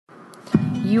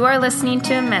You are listening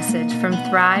to a message from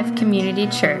Thrive Community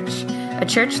Church, a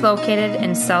church located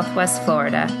in Southwest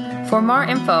Florida. For more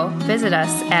info, visit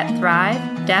us at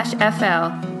thrive-fl.org.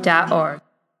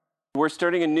 We're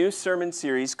starting a new sermon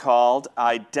series called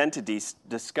Identity,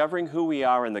 Discovering Who We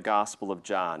Are in the Gospel of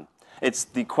John. It's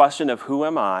the question of who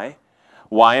am I?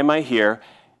 Why am I here?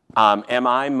 Am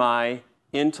I my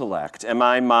intellect? Am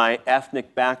I my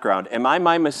ethnic background? Am I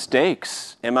my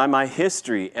mistakes? Am I my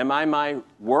history? Am I my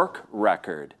work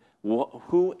record?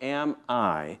 Who am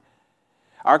I?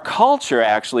 Our culture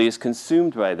actually is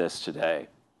consumed by this today.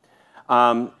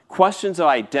 Questions of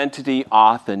identity,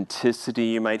 authenticity,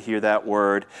 you might hear that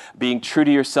word, being true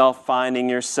to yourself, finding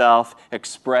yourself,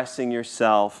 expressing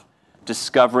yourself,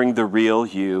 discovering the real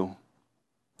you.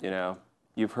 You know,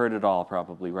 you've heard it all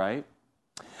probably, right?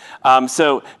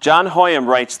 So John Hoyam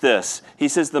writes this. He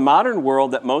says, the modern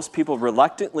world that most people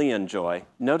reluctantly enjoy,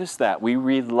 notice that, we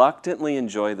reluctantly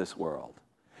enjoy this world.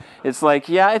 It's like,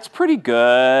 yeah, it's pretty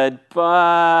good,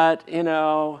 but,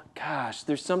 gosh,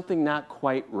 there's something not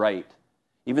quite right.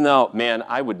 Even though, man,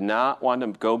 I would not want to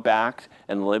go back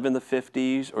and live in the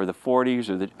 50s or the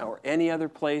 40s or any other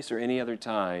place or any other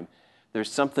time.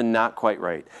 There's something not quite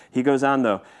right. He goes on,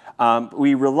 though.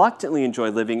 We reluctantly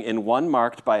enjoy living in one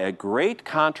marked by a great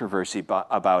controversy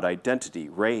about identity,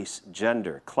 race,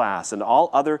 gender, class, and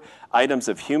all other items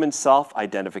of human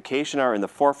self-identification are in the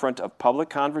forefront of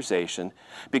public conversation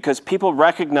because people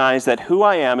recognize that who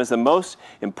I am is the most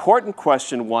important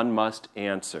question one must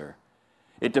answer.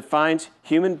 It defines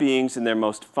human beings in their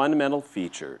most fundamental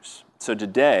features. So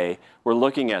today, we're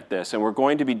looking at this, and we're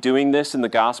going to be doing this in the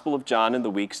Gospel of John in the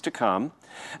weeks to come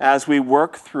as we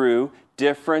work through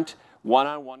different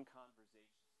one-on-one conversations,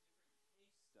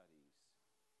 studies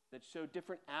that show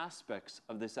different aspects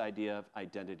of this idea of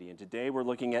identity. And today, we're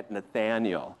looking at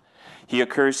Nathaniel. He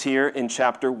occurs here in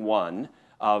chapter 1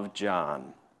 of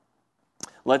John.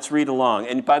 Let's read along.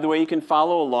 And by the way, you can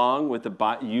follow along with the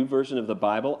YouVersion of the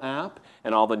Bible app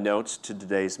and all the notes to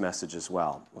today's message as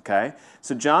well. Okay?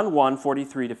 So John 1,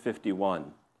 43 to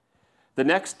 51. The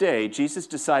next day, Jesus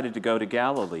decided to go to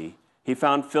Galilee. He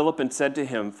found Philip and said to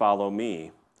him, "Follow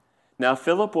me." Now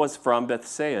Philip was from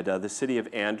Bethsaida, the city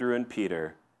of Andrew and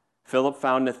Peter. Philip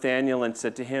found Nathanael and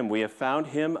said to him, "We have found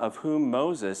him of whom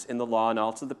Moses in the law and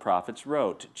also the prophets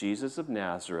wrote, Jesus of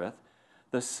Nazareth,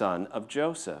 the son of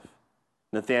Joseph."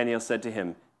 Nathanael said to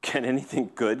him, "Can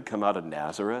anything good come out of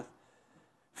Nazareth?"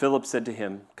 Philip said to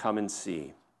him, "Come and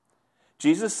see."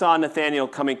 Jesus saw Nathanael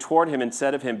coming toward him and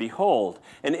said of him, "Behold,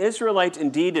 an Israelite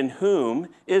indeed in whom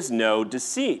is no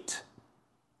deceit."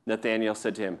 Nathanael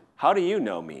said to him, "How do you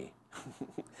know me?"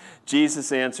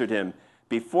 Jesus answered him,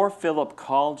 "Before Philip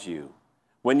called you,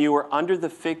 when you were under the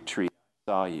fig tree, I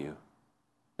saw you."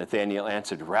 Nathanael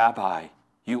answered, "Rabbi,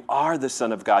 you are the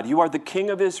Son of God. You are the King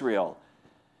of Israel."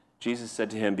 Jesus said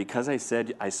to him, "Because I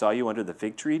said I saw you under the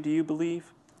fig tree, do you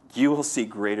believe? You will see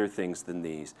greater things than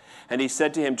these." And he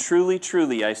said to him, "Truly,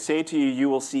 truly, I say to you, you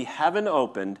will see heaven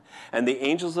opened and the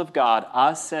angels of God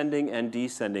ascending and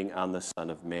descending on the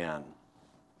Son of Man."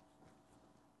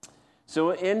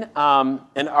 So in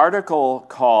an article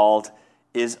called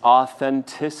 "Is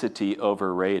Authenticity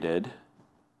Overrated?"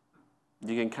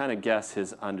 you can kind of guess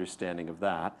his understanding of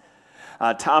that.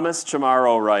 Thomas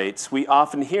Chamorro writes, "We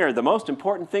often hear the most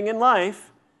important thing in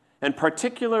life, and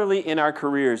particularly in our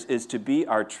careers, is to be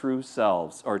our true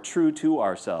selves, or true to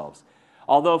ourselves,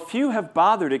 although few have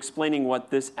bothered explaining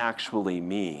what this actually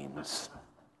means."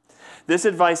 This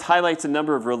advice highlights a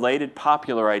number of related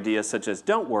popular ideas such as,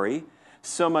 don't worry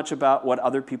so much about what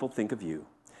other people think of you.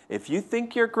 If you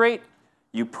think you're great,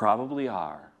 you probably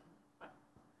are.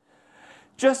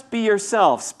 Just be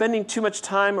yourself. Spending too much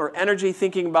time or energy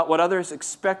thinking about what others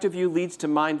expect of you leads to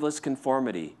mindless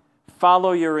conformity.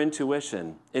 Follow your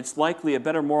intuition. It's likely a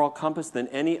better moral compass than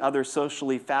any other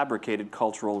socially fabricated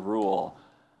cultural rule.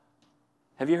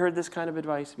 Have you heard this kind of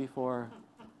advice before?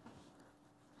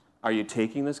 Are you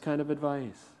taking this kind of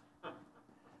advice?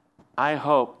 I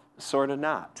hope sort of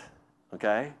not,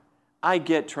 okay? I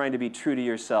get trying to be true to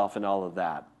yourself and all of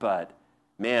that, but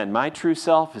man, my true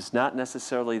self is not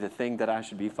necessarily the thing that I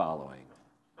should be following.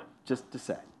 Just to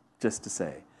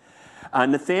say.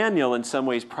 Nathaniel, in some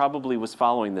ways, probably was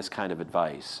following this kind of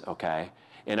advice, okay,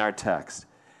 in our text.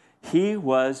 He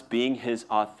was being his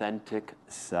authentic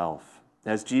self.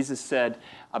 As Jesus said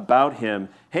about him,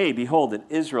 "Hey, behold, an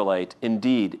Israelite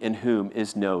indeed in whom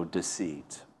is no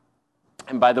deceit."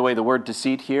 And by the way, the word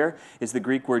deceit here is the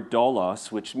Greek word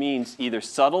doulos, which means either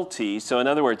subtlety. So in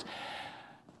other words,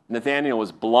 Nathaniel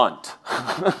was blunt.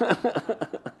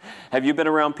 Have you been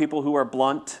around people who are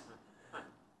blunt?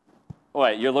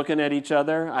 What, you're looking at each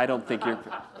other? I don't think you're...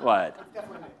 What?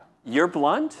 You're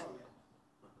blunt?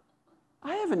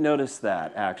 I haven't noticed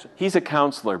that, actually. He's a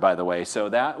counselor, by the way, so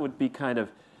that would be kind of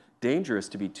dangerous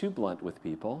to be too blunt with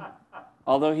people.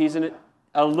 Although he's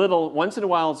a little, once in a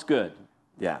while it's good.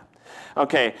 Yeah.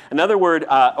 Okay, another word,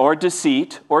 or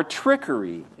deceit, or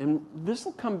trickery. And this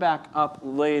will come back up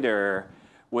later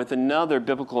with another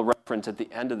biblical reference at the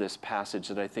end of this passage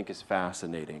that I think is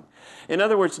fascinating. In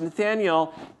other words,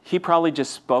 Nathaniel, he probably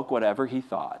just spoke whatever he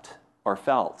thought or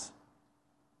felt.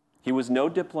 He was no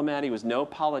diplomat, he was no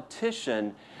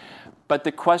politician, but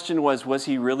the question was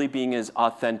he really being his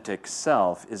authentic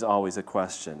self is always a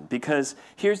question. Because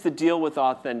here's the deal with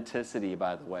authenticity,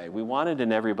 by the way. We want it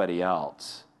in everybody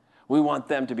else. We want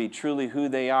them to be truly who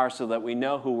they are so that we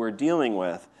know who we're dealing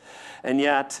with. And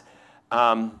yet,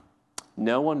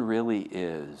 no one really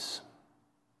is.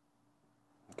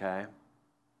 Okay?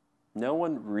 No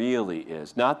one really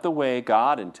is. Not the way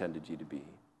God intended you to be.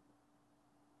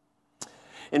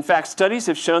 In fact, studies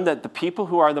have shown that the people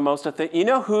who are the most authentic, you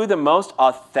know who the most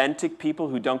authentic people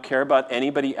who don't care about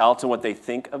anybody else and what they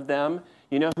think of them,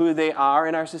 you know who they are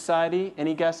in our society?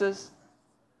 Any guesses?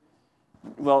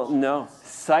 Well, no.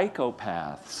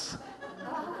 Psychopaths.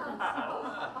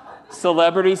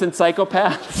 Celebrities and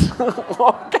psychopaths?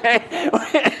 Okay.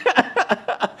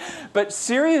 But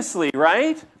seriously,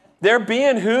 right? They're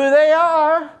being who they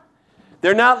are.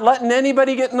 They're not letting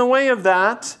anybody get in the way of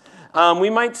that. We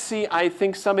might see, I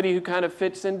think, somebody who kind of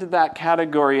fits into that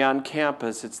category on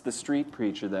campus. It's the street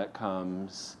preacher that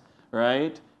comes,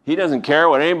 right? He doesn't care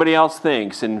what anybody else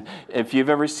thinks. And if you've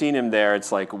ever seen him there,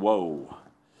 it's like, whoa,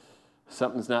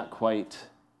 something's not quite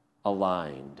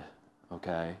aligned,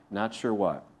 okay? Not sure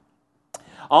what.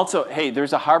 Also, hey,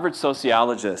 there's a Harvard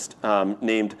sociologist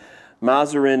named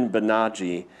Mahzarin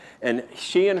Banaji, and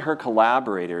she and her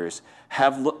collaborators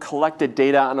have collected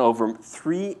data on over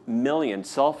 3 million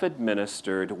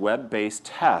self-administered web-based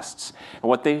tests. And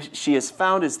what she has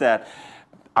found is that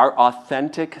our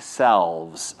authentic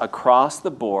selves across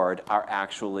the board are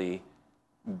actually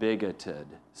bigoted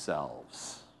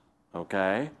selves,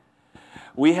 okay?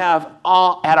 We have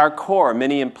all, at our core,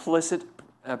 many implicit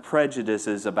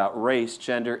prejudices about race,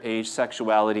 gender, age,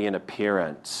 sexuality, and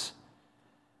appearance.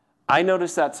 I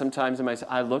notice that sometimes in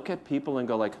myself. I look at people and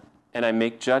go like, and I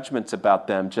make judgments about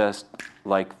them just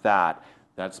like that.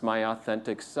 That's my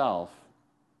authentic self.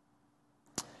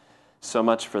 So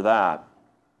much for that.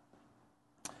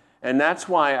 And that's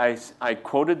why I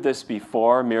quoted this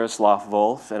before, Miroslav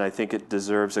Volf, and I think it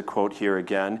deserves a quote here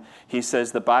again. He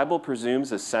says, the Bible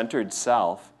presumes a centered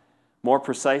self, more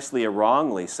precisely a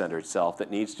wrongly centered self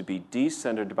that needs to be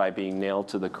decentered by being nailed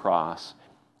to the cross.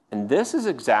 And this is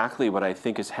exactly what I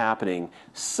think is happening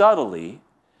subtly,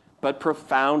 but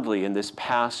profoundly in this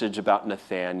passage about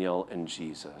Nathaniel and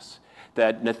Jesus.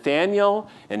 That Nathaniel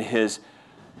and his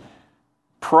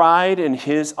pride and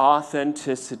his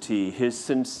authenticity, his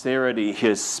sincerity,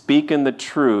 his speaking the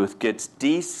truth gets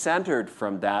decentered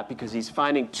from that because he's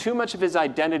finding too much of his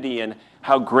identity in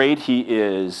how great he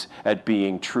is at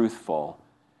being truthful.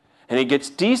 And he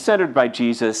gets decentered by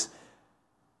Jesus,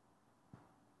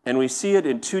 and we see it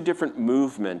in two different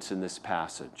movements in this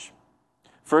passage.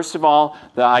 First of all,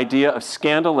 the idea of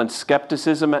scandal and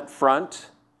skepticism at front,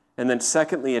 and then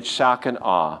secondly, it's shock and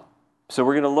awe. So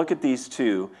we're going to look at these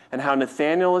two and how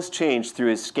Nathaniel has changed through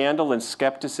his scandal and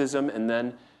skepticism, and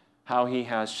then how he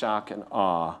has shock and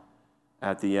awe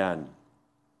at the end.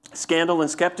 Scandal and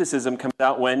skepticism comes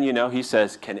out when, he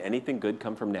says, can anything good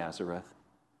come from Nazareth?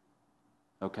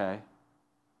 Okay?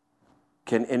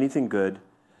 Can anything good?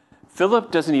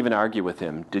 Philip doesn't even argue with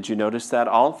him. Did you notice that?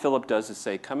 All Philip does is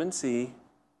say, come and see.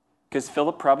 Because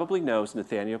Philip probably knows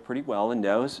Nathaniel pretty well and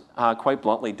knows, quite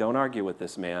bluntly, don't argue with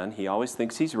this man. He always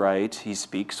thinks he's right. He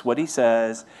speaks what he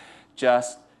says.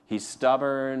 He's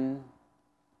stubborn.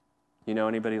 You know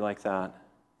anybody like that?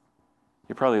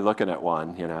 You're probably looking at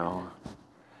one,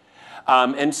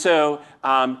 And so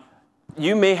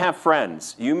you may have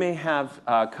friends. You may have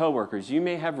coworkers. You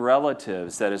may have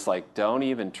relatives that is like, don't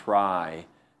even try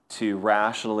to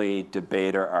rationally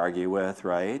debate or argue with,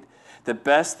 right? The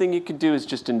best thing you can do is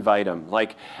just invite them.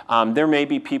 Like, there may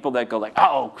be people that go like,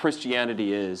 oh,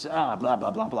 Christianity is, blah, blah,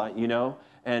 blah, blah,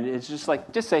 And it's just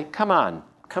like, just say, come on.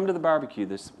 Come to the barbecue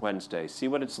this Wednesday. See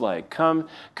what it's like. Come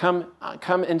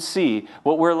and see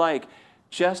what we're like.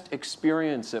 Just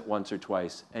experience it once or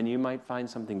twice, and you might find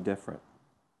something different.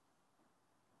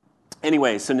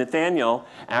 Anyway, so Nathaniel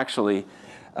actually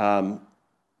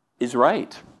is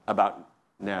right about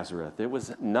Nazareth. It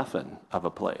was nothing of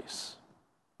a place.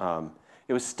 It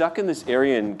It was stuck in this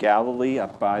area in Galilee,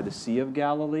 up by the Sea of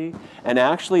Galilee. And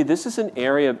actually, this is an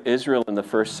area of Israel in the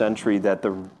first century that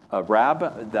the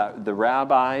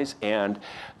rabbis and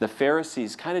the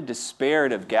Pharisees kind of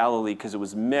despaired of Galilee because it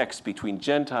was mixed between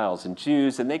Gentiles and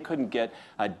Jews, and they couldn't get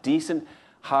a decent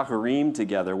haharim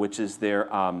together, which is their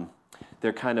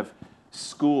kind of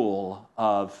school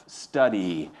of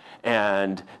study.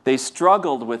 And they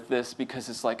struggled with this because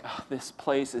it's like, oh, this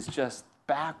place is just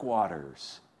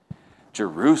backwaters.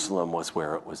 Jerusalem was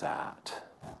where it was at.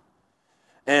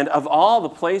 And of all the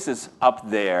places up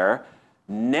there,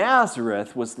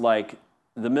 Nazareth was like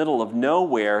the middle of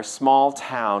nowhere, small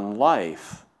town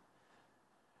life.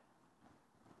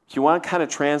 If you want to kind of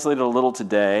translate it a little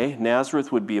today, Nazareth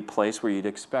would be a place where you'd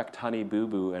expect Honey Boo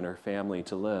Boo and her family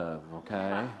to live,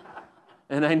 okay?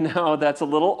 And I know that's a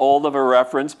little old of a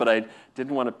reference, but I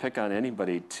didn't want to pick on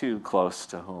anybody too close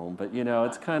to home. But,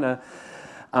 it's kind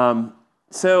of...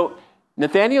 So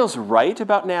Nathaniel's right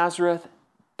about Nazareth,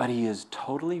 but he is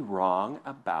totally wrong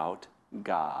about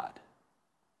God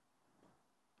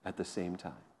at the same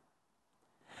time.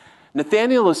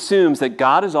 Nathaniel assumes that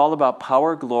God is all about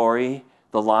power, glory,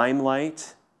 the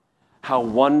limelight, how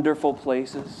wonderful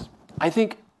places. I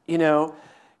think,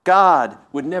 God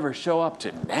would never show up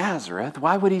to Nazareth.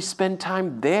 Why would he spend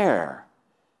time there?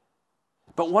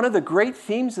 But one of the great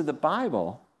themes of the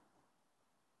Bible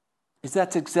is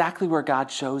that's exactly where God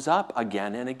shows up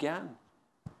again and again.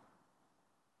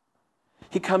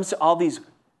 He comes to all these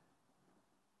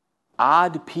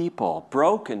odd people,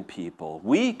 broken people,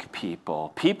 weak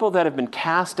people, people that have been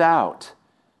cast out,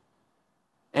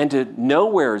 and to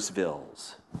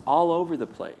nowheresvilles all over the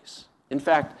place. In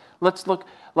fact, let's look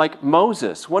like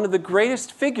Moses, one of the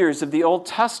greatest figures of the Old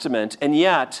Testament, and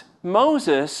yet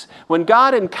Moses, when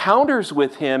God encounters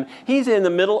with him, he's in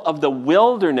the middle of the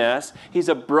wilderness. He's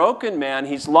a broken man.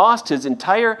 He's lost his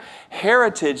entire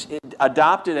heritage,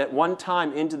 adopted at one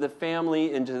time into the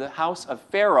family, into the house of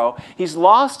Pharaoh. He's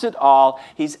lost it all.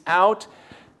 He's out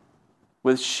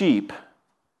with sheep,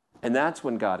 and that's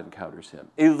when God encounters him.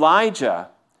 Elijah,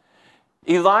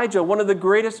 one of the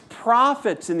greatest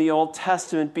prophets in the Old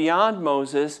Testament beyond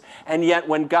Moses, and yet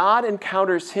when God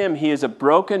encounters him, he is a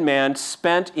broken man,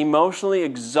 spent, emotionally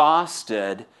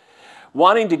exhausted,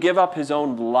 wanting to give up his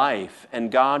own life,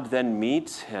 and God then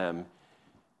meets him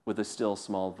with a still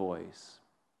small voice.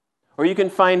 Or you can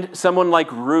find someone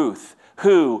like Ruth,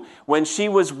 who, when she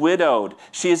was widowed,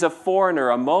 she is a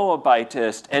foreigner, a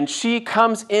Moabitist, and she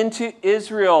comes into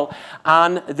Israel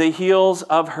on the heels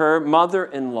of her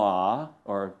mother-in-law,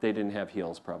 or they didn't have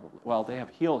heels probably. Well, they have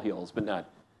heels, but not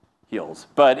heels.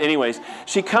 But anyways,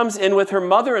 she comes in with her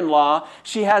mother-in-law.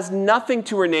 She has nothing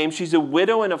to her name. She's a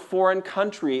widow in a foreign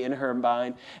country in her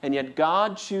mind, and yet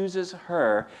God chooses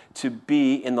her to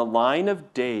be in the line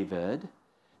of David,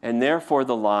 and therefore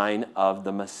the line of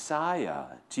the Messiah.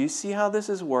 Do you see how this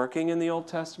is working in the Old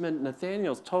Testament?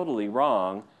 Nathaniel's totally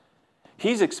wrong.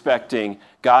 He's expecting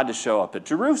God to show up at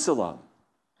Jerusalem,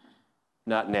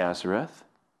 not Nazareth.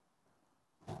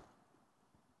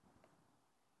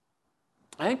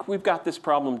 I think we've got this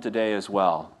problem today as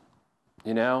well,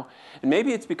 And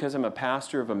maybe it's because I'm a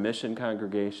pastor of a mission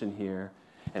congregation here,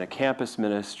 and a campus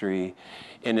ministry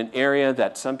in an area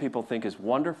that some people think is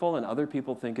wonderful and other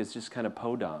people think is just kind of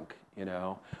podunk,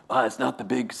 it's not the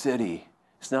big city.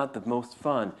 It's not the most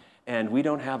fun. And we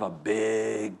don't have a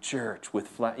big church with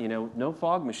flat, no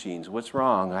fog machines. What's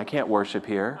wrong? I can't worship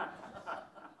here.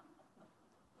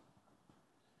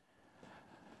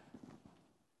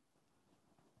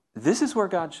 This is where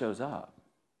God shows up.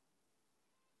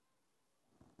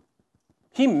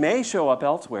 He may show up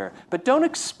elsewhere, but don't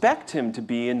expect him to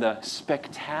be in the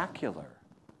spectacular.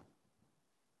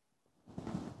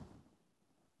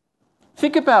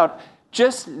 Think about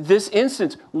just this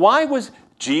instance. Why was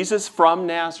Jesus from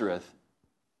Nazareth?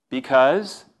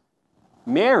 Because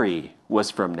Mary was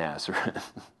from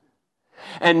Nazareth.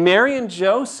 And Mary and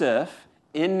Joseph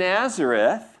in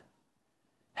Nazareth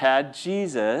had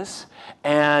Jesus,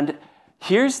 and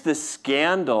here's the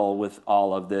scandal with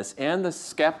all of this and the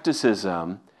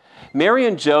skepticism. Mary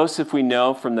and Joseph, we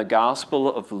know from the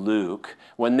Gospel of Luke,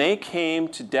 when they came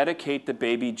to dedicate the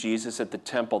baby Jesus at the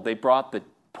temple, they brought the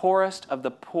poorest of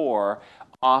the poor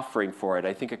offering for it.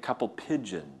 I think a couple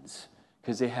pigeons.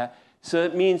 So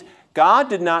it means God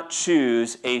did not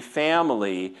choose a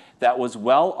family that was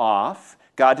well off.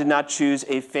 God did not choose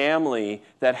a family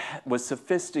that was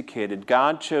sophisticated.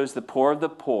 God chose the poor of the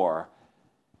poor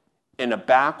in a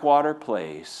backwater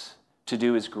place to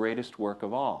do his greatest work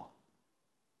of all.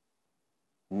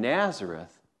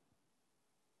 Nazareth,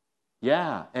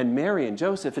 and Mary and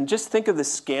Joseph. And just think of the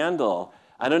scandal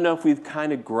I don't know if we've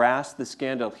kind of grasped the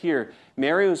scandal here.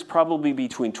 Mary was probably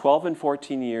between 12 and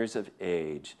 14 years of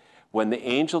age when the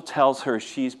angel tells her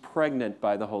she's pregnant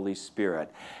by the Holy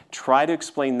Spirit. Try to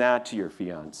explain that to your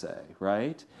fiancé,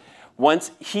 right?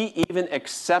 Once he even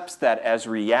accepts that as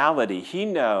reality, he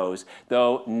knows,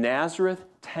 though Nazareth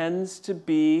tends to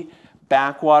be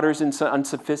backwaters and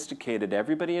unsophisticated,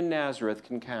 everybody in Nazareth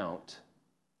can count.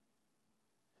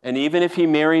 And even if he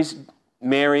marries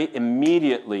Mary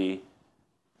immediately,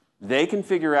 they can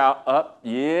figure out,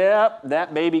 yep,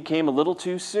 that baby came a little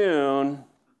too soon.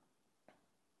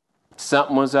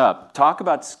 Something was up. Talk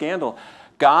about scandal.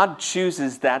 God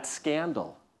chooses that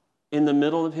scandal in the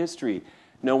middle of history.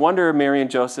 No wonder Mary and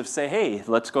Joseph say, hey,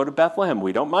 let's go to Bethlehem.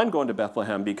 We don't mind going to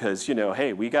Bethlehem because,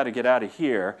 hey, we got to get out of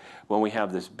here when we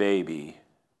have this baby,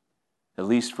 at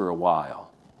least for a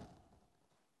while.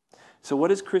 So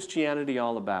what is Christianity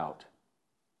all about?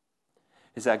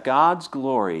 Is that God's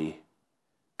glory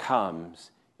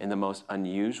comes in the most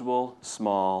unusual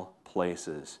small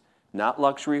places. Not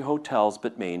luxury hotels,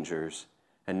 but mangers,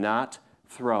 and not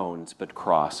thrones, but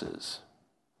crosses.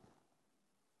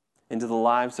 Into the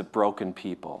lives of broken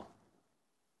people.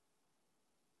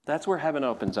 That's where heaven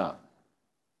opens up.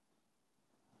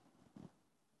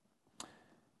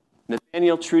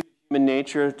 Nathaniel, true to human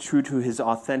nature, true to his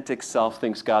authentic self,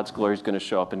 thinks God's glory is going to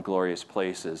show up in glorious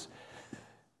places.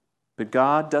 But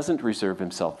God doesn't reserve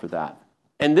himself for that.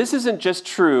 And this isn't just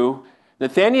true.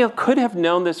 Nathaniel could have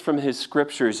known this from his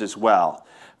scriptures as well.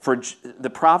 For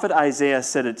the prophet Isaiah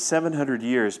said it 700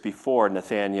 years before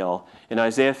Nathaniel. In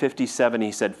Isaiah 57,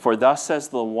 he said, "For thus says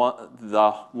the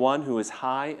one who is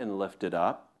high and lifted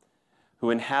up,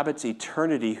 who inhabits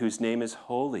eternity, whose name is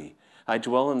holy. I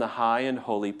dwell in the high and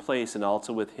holy place, and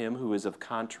also with him who is of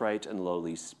contrite and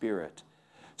lowly spirit,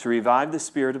 to revive the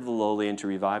spirit of the lowly and to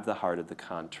revive the heart of the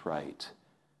contrite."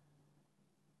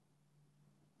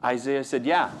 Isaiah said,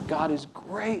 yeah, God is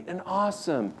great and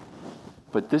awesome,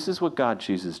 but this is what God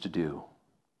chooses to do.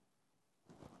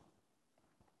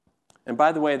 And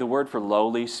by the way, the word for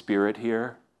lowly spirit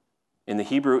here in the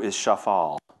Hebrew is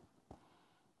shafal. I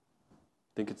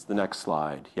think it's the next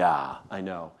slide. Yeah, I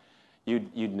know.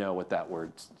 You'd know what that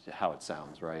word, how it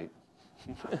sounds, right?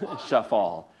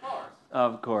 Shafal.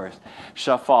 Of course.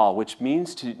 Shafal, which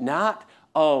means to not,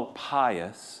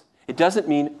 pious. It doesn't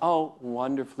mean,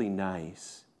 wonderfully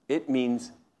nice. It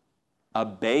means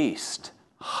abased,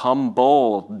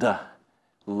 humbled,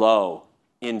 low,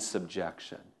 in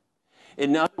subjection.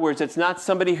 In other words, it's not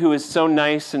somebody who is so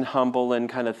nice and humble and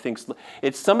kind of thinks,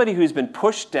 it's somebody who's been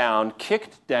pushed down,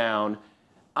 kicked down,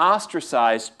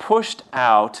 ostracized, pushed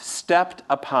out, stepped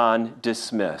upon,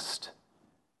 dismissed.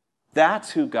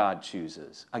 That's who God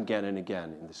chooses again and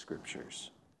again in the scriptures.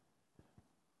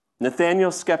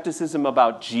 Nathaniel's skepticism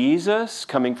about Jesus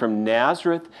coming from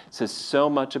Nazareth says so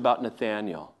much about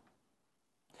Nathaniel.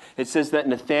 It says that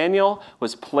Nathaniel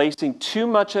was placing too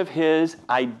much of his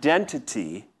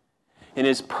identity in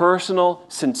his personal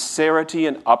sincerity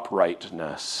and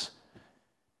uprightness.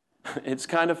 It's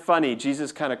kind of funny.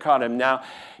 Jesus kind of caught him. Now,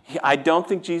 I don't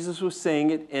think Jesus was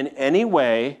saying it in any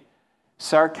way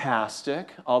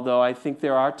sarcastic, although I think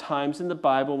there are times in the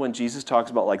Bible when Jesus talks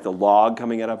about like the log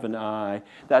coming out of an eye.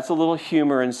 That's a little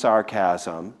humor and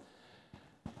sarcasm.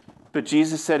 But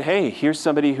Jesus said, hey, here's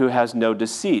somebody who has no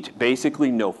deceit,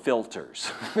 basically no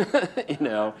filters.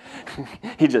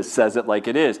 He just says it like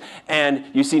it is. And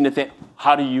you see Nathaniel,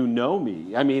 how do you know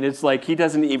me? I mean, it's like he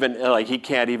doesn't even, he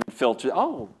can't even filter.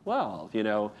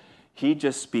 He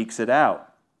just speaks it out.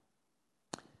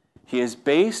 He has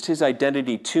based his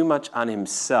identity too much on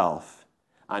himself,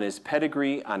 on his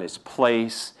pedigree, on his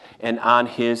place, and on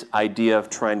his idea of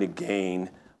trying to gain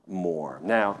more.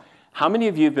 Now, how many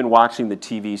of you have been watching the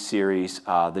TV series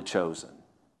The Chosen?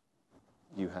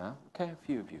 You have? Okay, a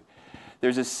few of you.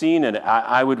 There's a scene in it.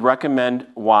 I would recommend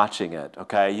watching it,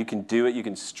 okay? You can do it. You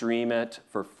can stream it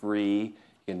for free.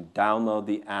 You can download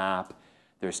the app.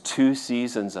 There's 2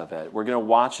 seasons of it. We're going to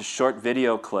watch a short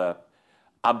video clip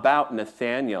about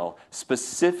Nathaniel,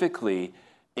 specifically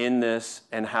in this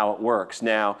and how it works.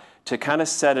 Now, to kind of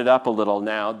set it up a little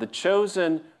now, The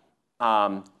Chosen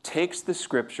takes the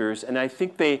scriptures, and I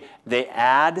think they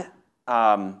add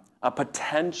a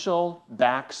potential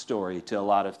backstory to a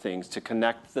lot of things to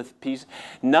connect the piece.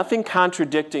 Nothing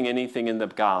contradicting anything in the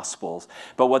Gospels,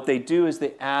 but what they do is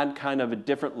they add kind of a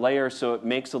different layer so it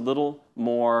makes a little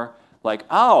more like,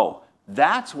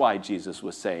 that's why Jesus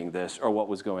was saying this or what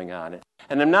was going on.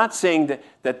 And I'm not saying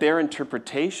that their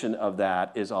interpretation of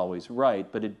that is always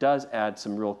right, but it does add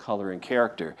some real color and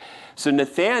character. So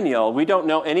Nathaniel, we don't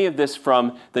know any of this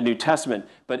from the New Testament,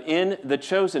 but in The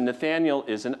Chosen, Nathaniel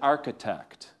is an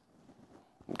architect.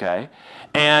 Okay?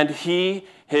 And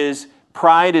his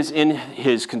pride is in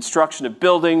his construction of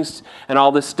buildings and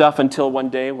all this stuff until one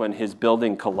day when his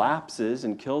building collapses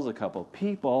and kills a couple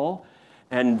people,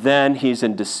 and then he's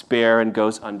in despair and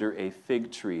goes under a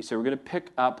fig tree. So we're going to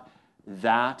pick up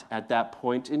that at that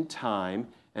point in time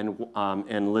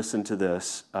and listen to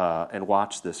this and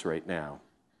watch this right now.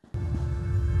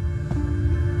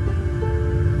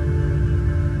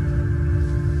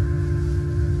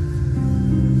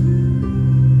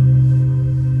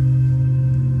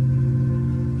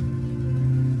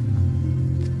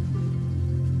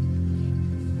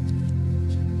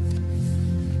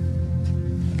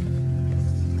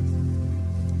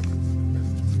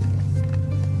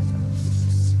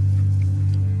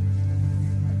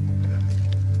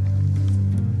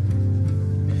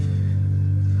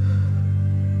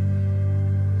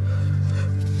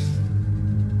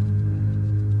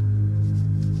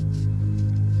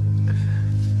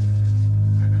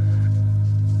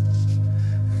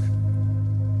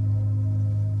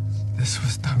 This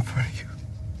was done for you.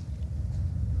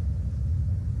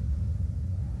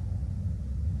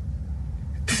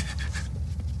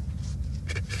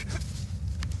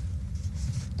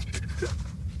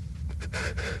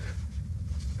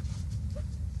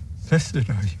 Blessed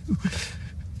are you.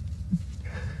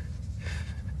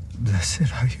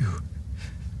 Blessed are you,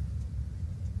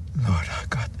 Lord our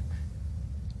God,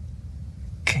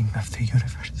 King of the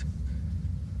universe.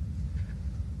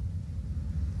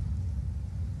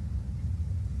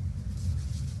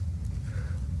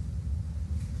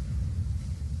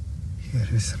 Hear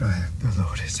Israel, the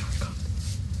Lord is our God.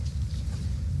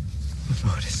 The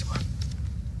Lord is one.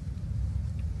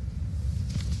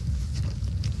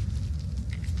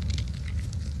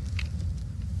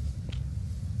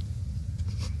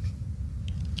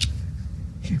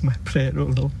 Hear my prayer, O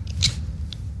Lord.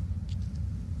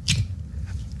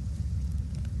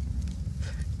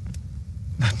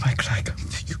 Let my cry come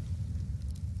to you.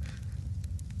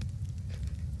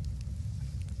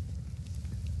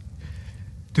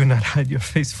 Do not hide your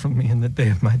face from me in the day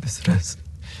of my distress.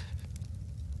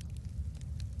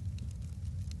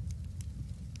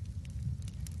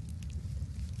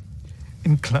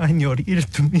 Incline your ear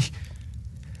to me.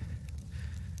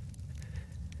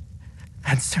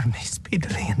 Answer me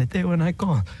speedily in the day when I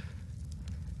call.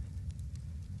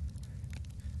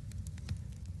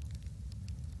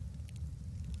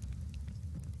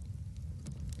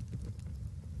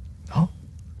 No?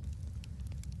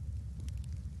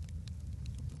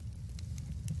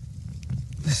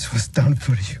 This was done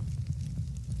for you.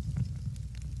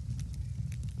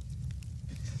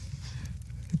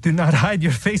 Do not hide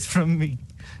your face from me.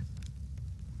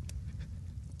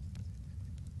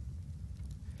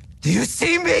 Do you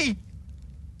see me?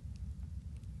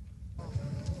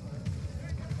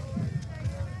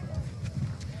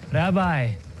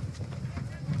 Rabbi.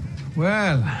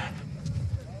 Well,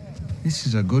 this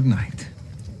is a good night.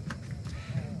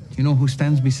 Do you know who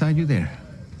stands beside you there?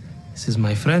 This is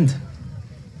my friend,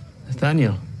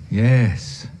 Nathaniel.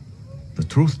 Yes, the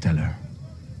truth teller.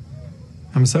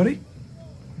 I'm sorry?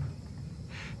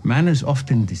 Man is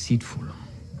often deceitful,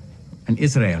 and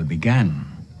Israel began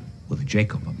with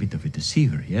Jacob, a bit of a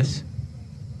deceiver, yes?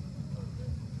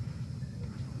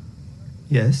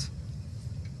 Yes.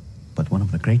 But one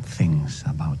of the great things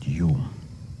about you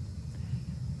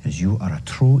is you are a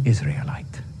true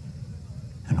Israelite,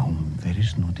 in whom there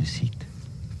is no deceit.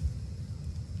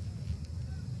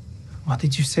 What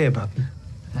did you say about me?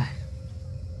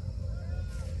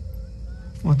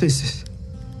 What is this?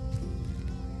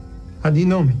 How do you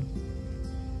know me?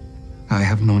 I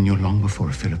have known you long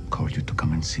before Philip called you to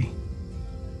come and see.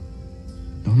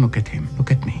 Don't look at him, look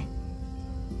at me.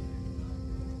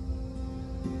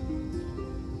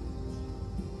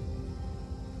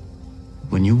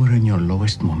 When you were in your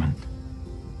lowest moment,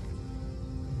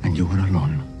 and you were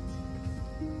alone,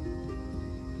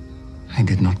 I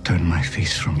did not turn my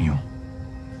face from you.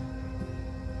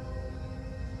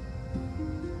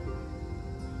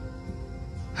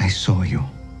 I saw you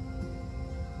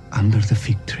under the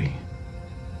fig tree.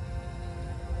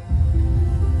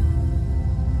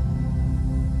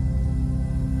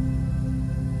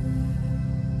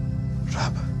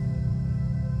 Rabbi.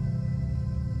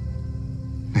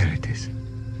 There it is.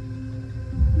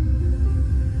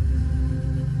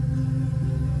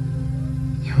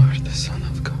 You are the Son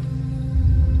of God,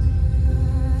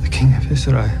 the King of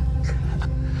Israel.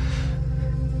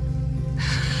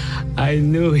 I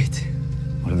knew it.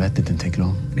 Well, that didn't take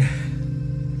long.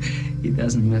 He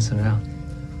doesn't mess around.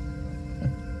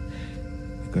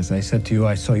 Because I said to you,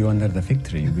 I saw you under the fig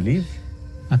tree, you believe?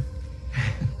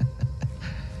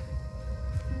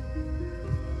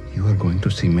 You are going to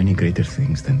see many greater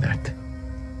things than that.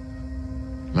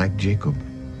 Like Jacob,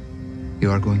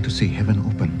 you are going to see heaven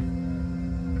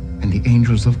open, and the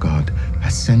angels of God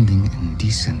ascending and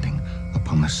descending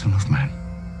upon the Son of Man.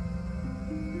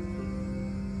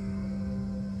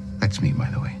 That's me, by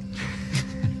the way.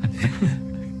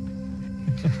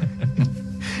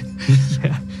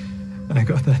 Yeah, I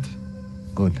got that.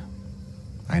 Good.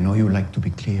 I know you like to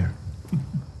be clear.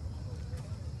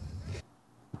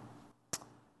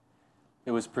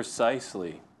 It was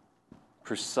precisely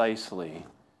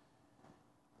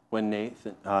when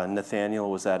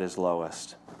Nathaniel was at his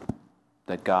lowest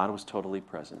that God was totally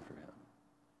present for him.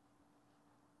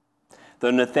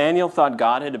 Though Nathaniel thought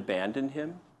God had abandoned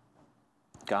him,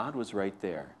 God was right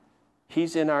there.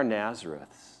 He's in our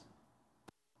Nazareths.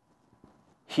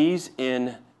 He's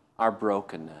in our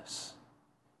brokenness.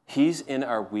 He's in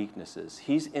our weaknesses.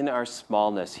 He's in our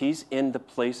smallness. He's in the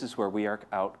places where we are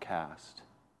outcast.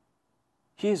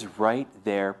 He is right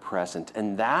there present.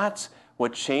 And that's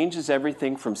what changes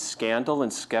everything from scandal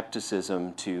and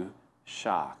skepticism to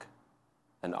shock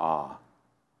and awe.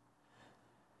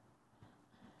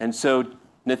 And so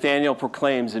Nathaniel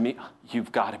proclaims,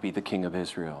 you've got to be the King of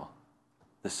Israel,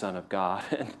 the Son of God.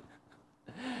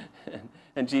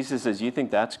 And Jesus says, you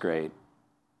think that's great?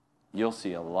 You'll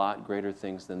see a lot greater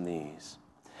things than these.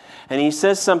 And he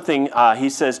says something, he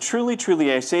says, truly,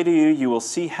 truly, I say to you, you will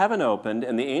see heaven opened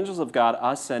and the angels of God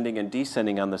ascending and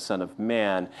descending on the Son of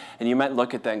Man. And you might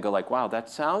look at that and go like, wow, that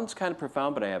sounds kind of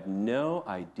profound, but I have no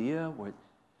idea what.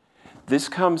 This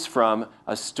comes from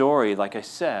a story, like I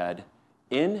said,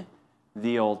 in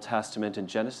the Old Testament in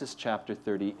Genesis chapter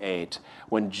 38,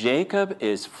 when Jacob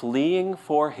is fleeing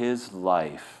for his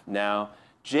life. Now,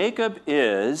 Jacob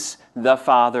is the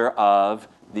father of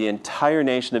the entire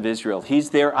nation of Israel.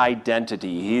 He's their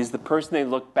identity. He's the person they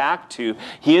look back to.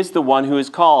 He is the one who is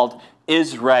called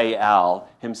Israel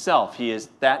himself.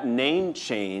 That name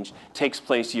change takes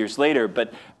place years later.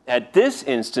 But at this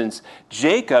instance,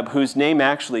 Jacob, whose name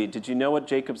actually, did you know what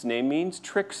Jacob's name means?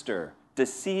 Trickster,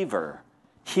 deceiver,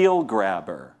 heel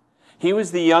grabber. He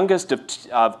was the youngest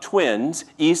of twins.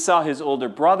 Esau, his older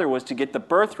brother, was to get the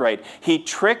birthright. He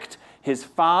tricked his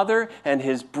father and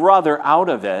his brother out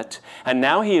of it, and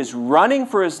now he is running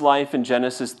for his life in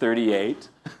Genesis 38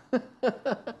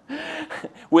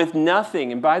 with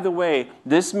nothing. And by the way,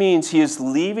 this means he is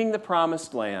leaving the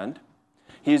promised land.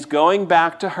 He's going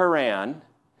back to Haran.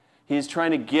 He's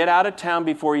trying to get out of town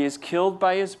before he is killed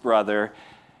by his brother.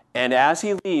 And as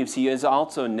he leaves, he is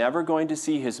also never going to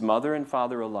see his mother and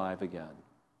father alive again.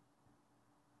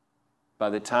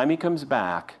 By the time he comes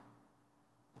back,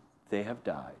 they have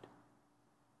died.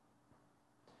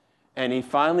 And he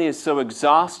finally is so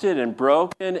exhausted and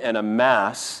broken and a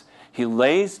mess, he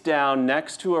lays down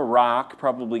next to a rock,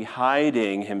 probably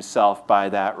hiding himself by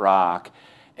that rock.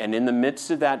 And in the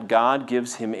midst of that, God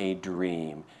gives him a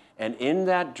dream. And in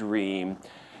that dream,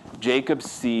 Jacob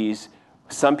sees,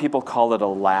 some people call it a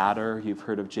ladder. You've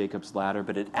heard of Jacob's ladder,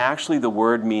 but the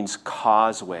word means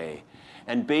causeway.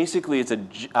 And basically it's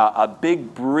a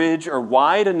big bridge, or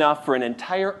wide enough for an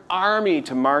entire army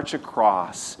to march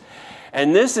across.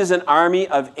 And this is an army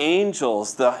of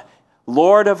angels, the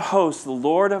Lord of hosts, the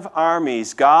Lord of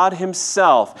armies, God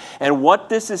himself. And what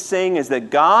this is saying is that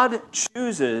God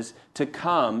chooses to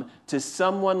come to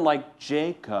someone like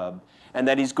Jacob, and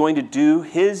that he's going to do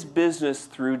his business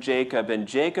through Jacob. And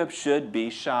Jacob should be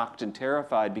shocked and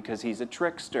terrified because he's a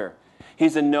trickster.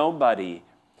 He's a nobody.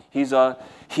 He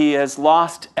has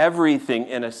lost everything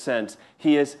in a sense.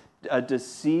 He is a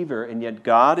deceiver, and yet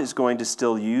God is going to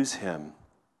still use him.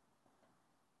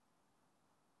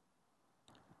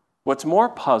 What's more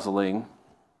puzzling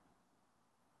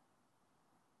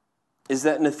is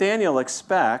that Nathaniel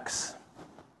expects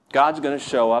God's going to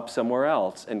show up somewhere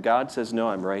else, and God says, no,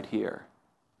 I'm right here.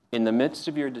 In the midst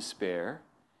of your despair,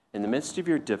 in the midst of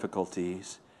your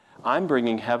difficulties, I'm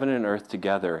bringing heaven and earth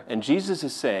together. And Jesus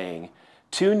is saying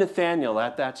to Nathaniel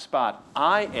at that spot,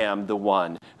 I am the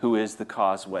one who is the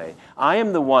causeway. I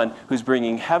am the one who's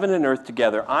bringing heaven and earth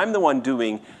together. I'm the one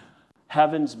doing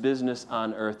heaven's business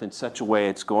on earth in such a way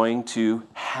it's going to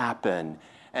happen.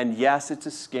 And yes, it's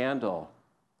a scandal.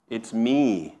 It's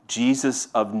me, Jesus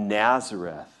of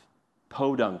Nazareth,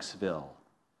 Podunksville.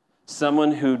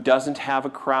 Someone who doesn't have a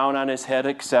crown on his head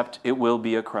except it will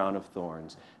be a crown of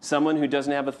thorns. Someone who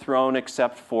doesn't have a throne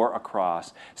except for a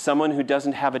cross. Someone who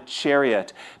doesn't have a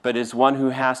chariot but is one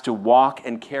who has to walk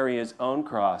and carry his own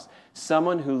cross.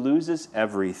 Someone who loses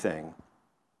everything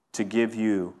to give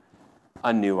you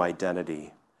a new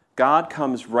identity. God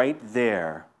comes right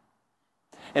there.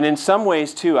 And in some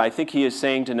ways, too, I think he is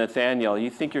saying to Nathaniel,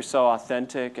 you think you're so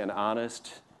authentic and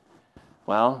honest?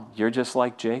 Well, you're just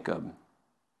like Jacob.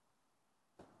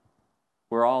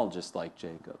 We're all just like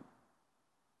Jacob.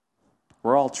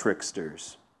 We're all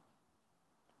tricksters.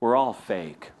 We're all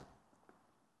fake.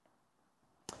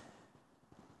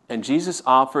 And Jesus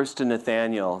offers to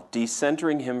Nathaniel,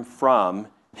 decentering him from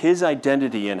his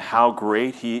identity and how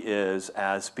great he is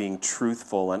as being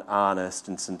truthful and honest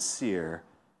and sincere,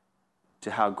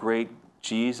 to how great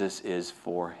Jesus is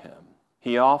for him.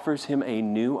 He offers him a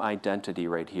new identity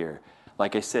right here.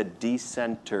 Like I said,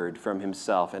 decentered from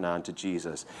himself and onto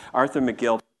Jesus. Arthur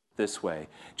McGill put it this way: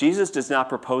 Jesus does not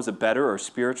propose a better or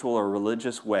spiritual or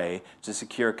religious way to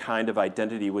secure a kind of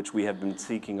identity which we have been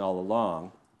seeking all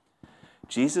along.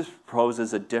 Jesus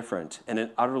proposes a different and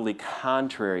an utterly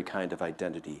contrary kind of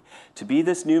identity. To be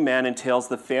this new man entails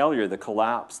the failure, the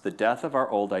collapse, the death of our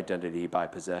old identity by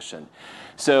possession.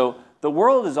 So the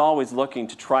world is always looking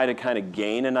to try to kind of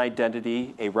gain an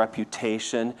identity, a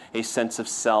reputation, a sense of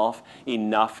self,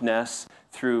 enoughness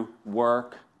through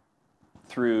work,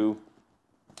 through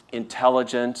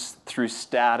intelligence, through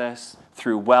status,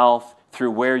 through wealth,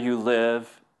 through where you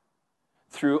live,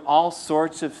 through all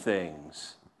sorts of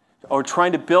things. Or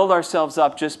trying to build ourselves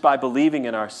up just by believing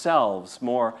in ourselves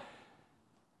more.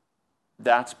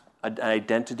 That's an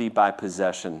identity by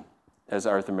possession, as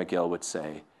Arthur McGill would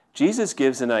say. Jesus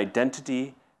gives an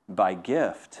identity by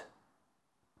gift,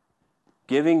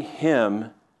 giving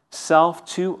himself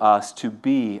to us to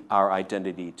be our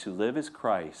identity, to live as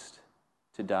Christ,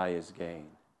 to die as gain.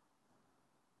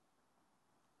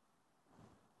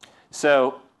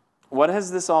 So, what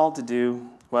has this all to do?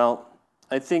 Well,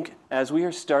 I think as we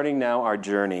are starting now our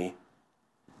journey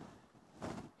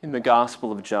in the Gospel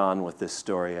of John with this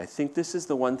story, I think this is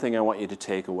the one thing I want you to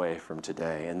take away from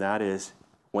today, and that is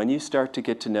when you start to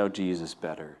get to know Jesus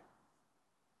better,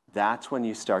 that's when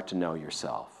you start to know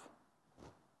yourself.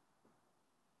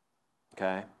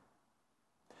 Okay?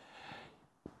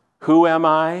 Who am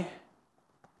I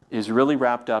is really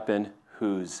wrapped up in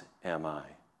whose am I.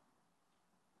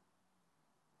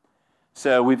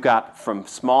 So we've got from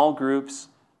small groups,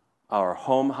 our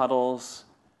home huddles,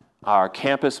 our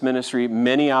campus ministry,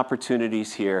 many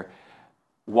opportunities here.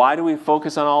 Why do we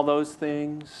focus on all those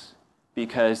things?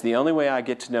 Because the only way I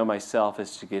get to know myself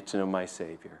is to get to know my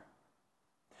Savior.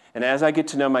 And as I get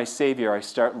to know my Savior, I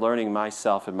start learning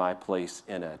myself and my place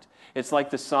in it. It's like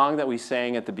the song that we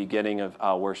sang at the beginning of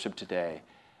our worship today.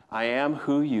 I am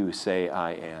who you say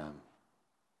I am.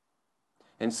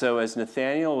 And so as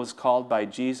Nathaniel was called by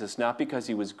Jesus, not because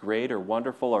he was great or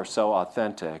wonderful or so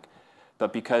authentic,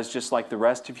 but because just like the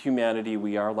rest of humanity,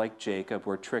 we are like Jacob.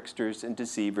 We're tricksters and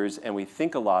deceivers, and we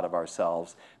think a lot of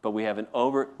ourselves, but we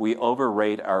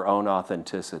overrate our own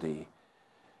authenticity.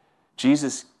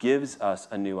 Jesus gives us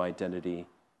a new identity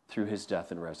through his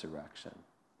death and resurrection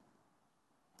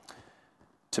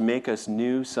to make us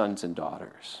new sons and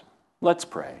daughters. Let's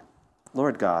pray.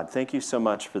 Lord God, thank you so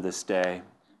much for this day,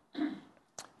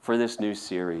 for this new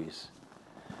series.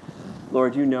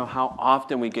 Lord, you know how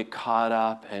often we get caught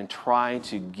up and try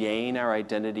to gain our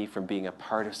identity from being a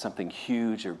part of something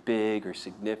huge or big or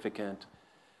significant.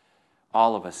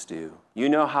 All of us do. You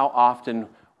know how often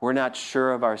we're not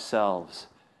sure of ourselves.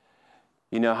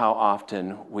 You know how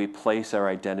often we place our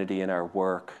identity in our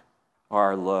work or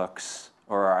our looks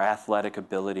or our athletic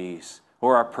abilities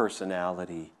or our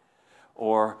personality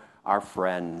or our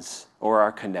friends or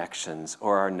our connections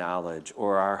or our knowledge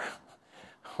or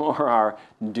our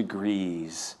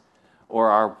degrees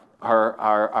or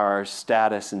our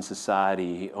status in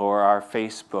society or our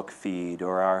Facebook feed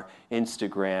or our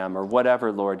Instagram or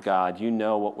whatever, Lord God, you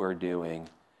know what we're doing.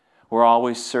 We're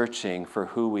always searching for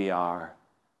who we are.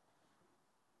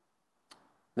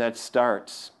 That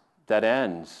starts, that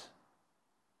ends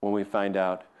when we find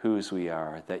out whose we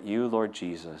are, that you, Lord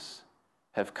Jesus,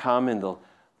 have come in the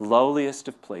lowliest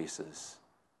of places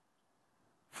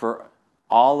for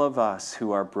all of us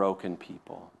who are broken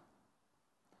people.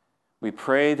 We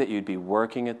pray that you'd be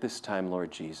working at this time,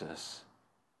 Lord Jesus,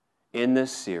 in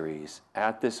this series,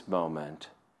 at this moment,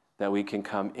 that we can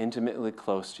come intimately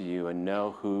close to you and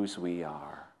know whose we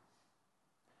are.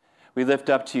 We lift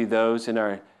up to you those in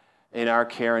our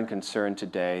care and concern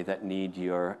today that need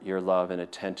your love and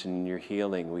attention and your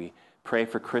healing. We pray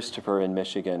for Christopher in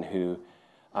Michigan, who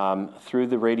through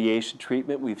the radiation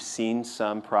treatment, we've seen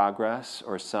some progress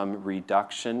or some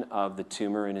reduction of the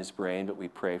tumor in his brain, but we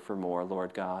pray for more,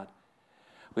 Lord God.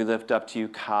 We lift up to you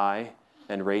Kai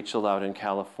and Rachel out in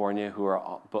California, who are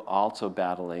also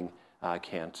battling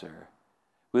cancer.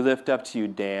 We lift up to you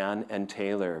Dan and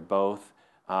Taylor, both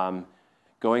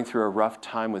going through a rough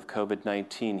time with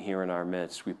COVID-19 here in our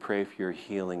midst. We pray for your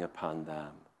healing upon them.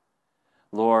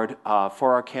 Lord,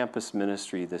 for our campus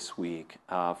ministry this week,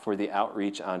 for the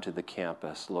outreach onto the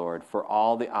campus, Lord, for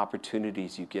all the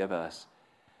opportunities you give us.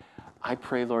 I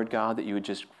pray, Lord God, that you would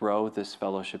just grow this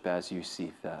fellowship as you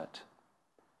see fit,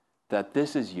 that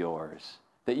this is yours,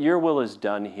 that your will is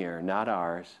done here, not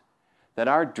ours, that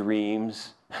our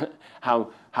dreams,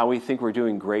 how we think we're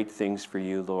doing great things for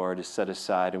you, Lord, is set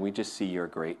aside, and we just see your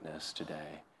greatness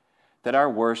today, that our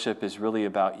worship is really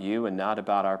about you and not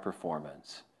about our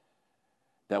performance,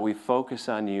 that we focus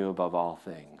on you above all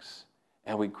things,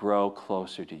 and we grow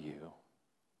closer to you.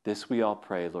 This we all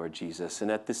pray, Lord Jesus. And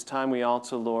at this time we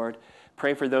also, Lord,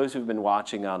 pray for those who've been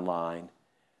watching online,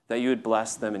 that you would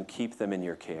bless them and keep them in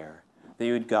your care, that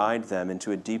you would guide them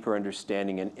into a deeper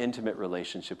understanding and intimate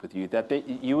relationship with you, that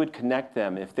you would connect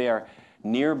them. If they are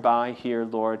nearby here,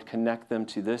 Lord, connect them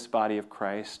to this body of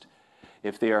Christ.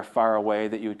 If they are far away,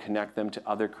 that you would connect them to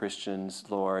other Christians,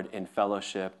 Lord, in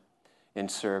fellowship, in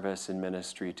service, in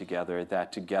ministry together,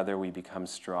 that together we become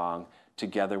strong.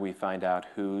 Together we find out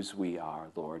whose we are,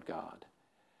 Lord God.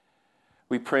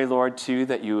 We pray, Lord, too,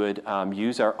 that you would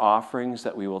use our offerings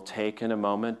that we will take in a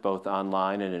moment, both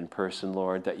online and in person,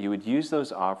 Lord, that you would use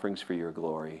those offerings for your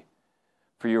glory,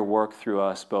 for your work through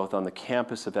us, both on the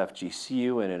campus of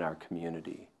FGCU and in our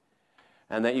community.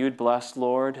 And that you would bless,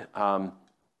 Lord,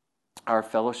 our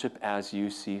fellowship as you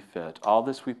see fit. All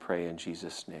this we pray in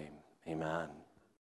Jesus' name. Amen.